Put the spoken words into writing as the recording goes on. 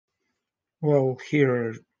Well, here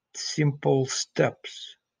are simple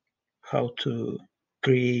steps how to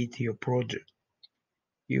create your project.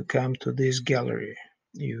 You come to this gallery,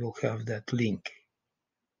 you will have that link,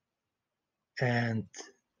 and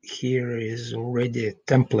here is already a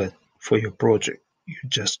template for your project. You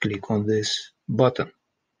just click on this button,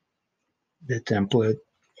 the template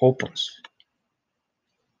opens,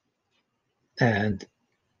 and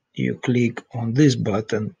you click on this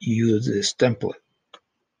button, use this template,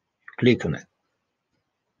 click on it.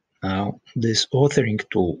 Now this authoring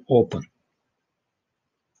tool open,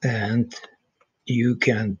 and you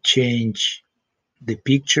can change the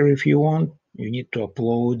picture if you want. You need to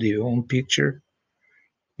upload your own picture.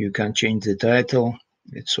 You can change the title.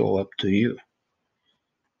 It's all up to you.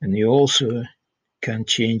 And you also can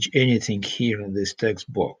change anything here in this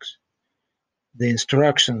text box. The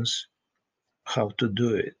instructions how to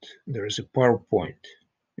do it. There is a PowerPoint,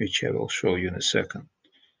 which I will show you in a second.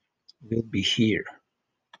 Will be here.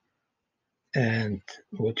 And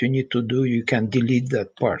what you need to do, you can delete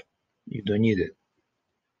that part. You don't need it.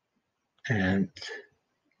 And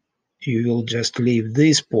you will just leave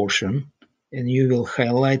this portion and you will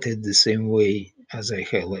highlight it the same way as I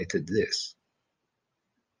highlighted this.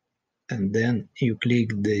 And then you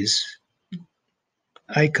click this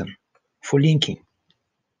icon for linking.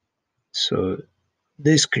 So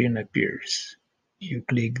this screen appears. You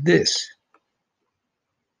click this.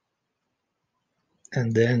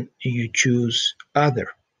 And then you choose other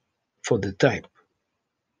for the type.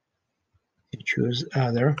 You choose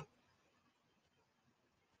other.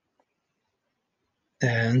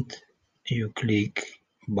 And you click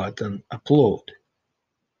button upload.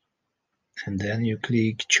 And then you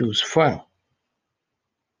click choose file.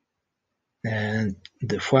 And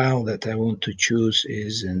the file that I want to choose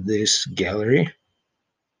is in this gallery,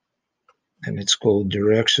 and it's called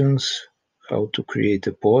directions, how to create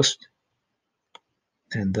a post.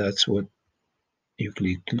 And that's what you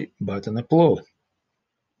click button upload,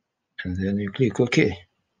 and then you click OK,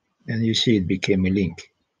 and you see it became a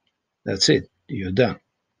link. That's it, you're done.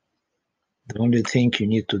 The only thing you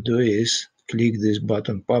need to do is click this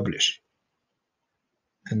button publish,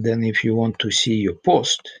 and then if you want to see your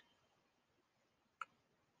post,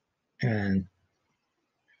 and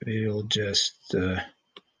we'll just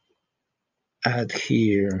add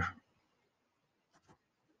here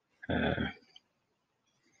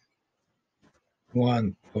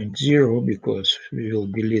 1.0 because we will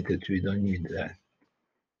delete it, we don't need that.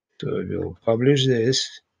 So we'll publish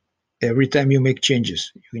this. Every time you make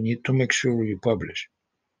changes, you need to make sure you publish.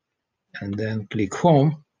 And then click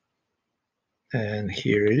home, and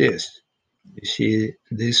here it is. You see,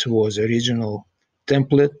 this was original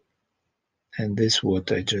template, and this is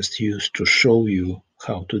what I just used to show you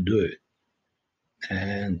how to do it.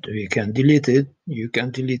 And we can delete it. You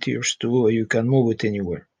can delete yours too, or you can move it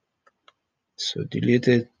anywhere. So delete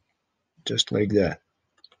it just like that.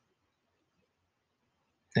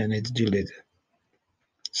 And it's deleted.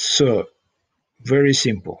 So very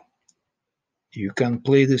simple. You can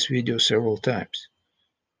play this video several times.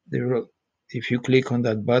 If you click on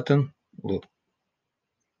that button, look.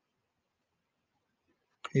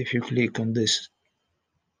 If you click on this,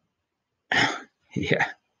 yeah,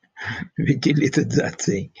 we deleted that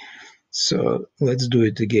thing. So let's do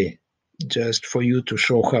it again, just for you to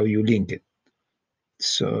show how you link it.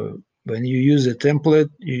 So when you use a template,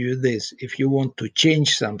 you use this. If you want to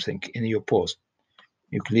change something in your post,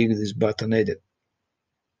 you click this button edit.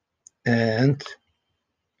 And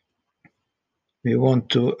we want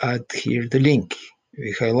to add here the link.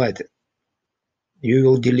 We highlight it. You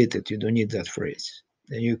will delete it. You don't need that phrase.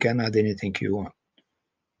 Then you can add anything you want.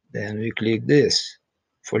 Then we click this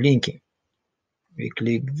for linking. We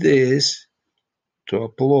click this to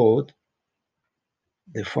upload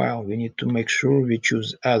the file. We need to make sure we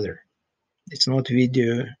choose other. It's not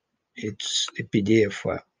video, it's a PDF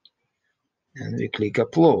file. And we click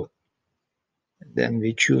upload. Then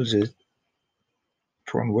we choose it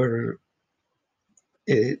from where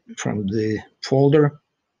from the folder,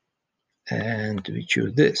 and we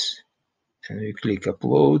choose this. And we click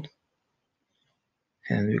upload,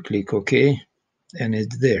 and we click OK, and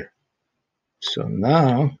it's there. So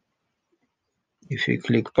now, if you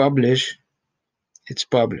click publish, it's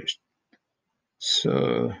published.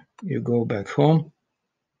 So you go back home,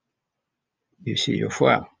 you see your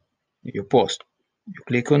file, your post. You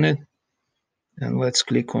click on it, and let's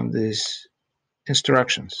click on these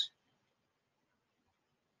instructions.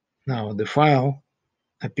 Now the file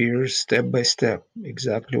appears step by step,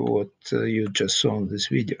 exactly what you just saw in this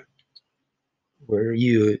video, where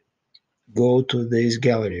you go to this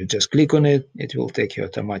gallery, you just click on it, it will take you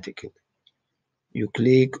automatically. you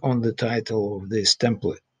click on the title of this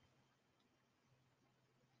template.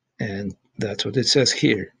 And that's what it says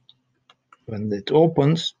here. When it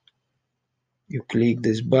opens, you click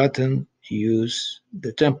this button, use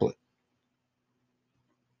the template,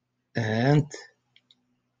 and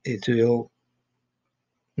it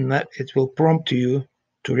will prompt you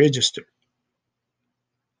to register.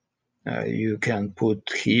 You can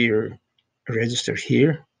put here, register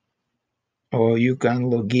here, or you can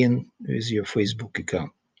log in with your Facebook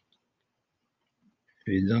account.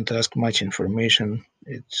 We don't ask much information.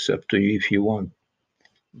 It's up to you if you want.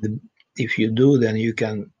 If you do, then you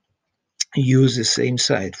can use the same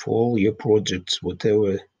site for all your projects,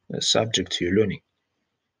 whatever subjects you're learning.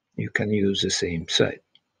 You can use the same site.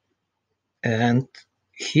 And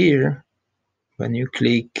here, when you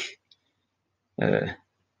click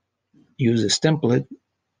use this template,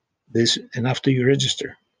 and after you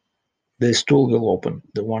register, this tool will open,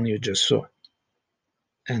 the one you just saw.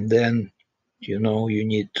 And then, you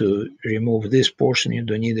need to remove this portion, you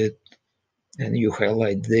don't need it, and you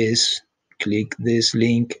highlight this, click this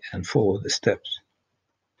link, and follow the steps.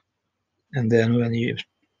 And then when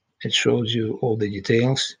it shows you all the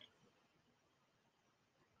details,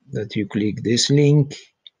 that you click this link,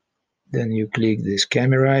 then you click this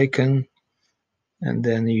camera icon, and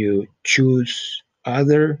then you choose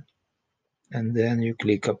other, and then you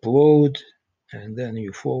click upload, and then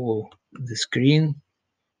you follow the screen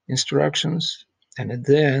instructions, and at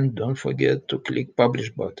the end, don't forget to click publish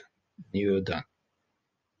button. You're done.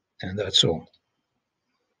 And that's all.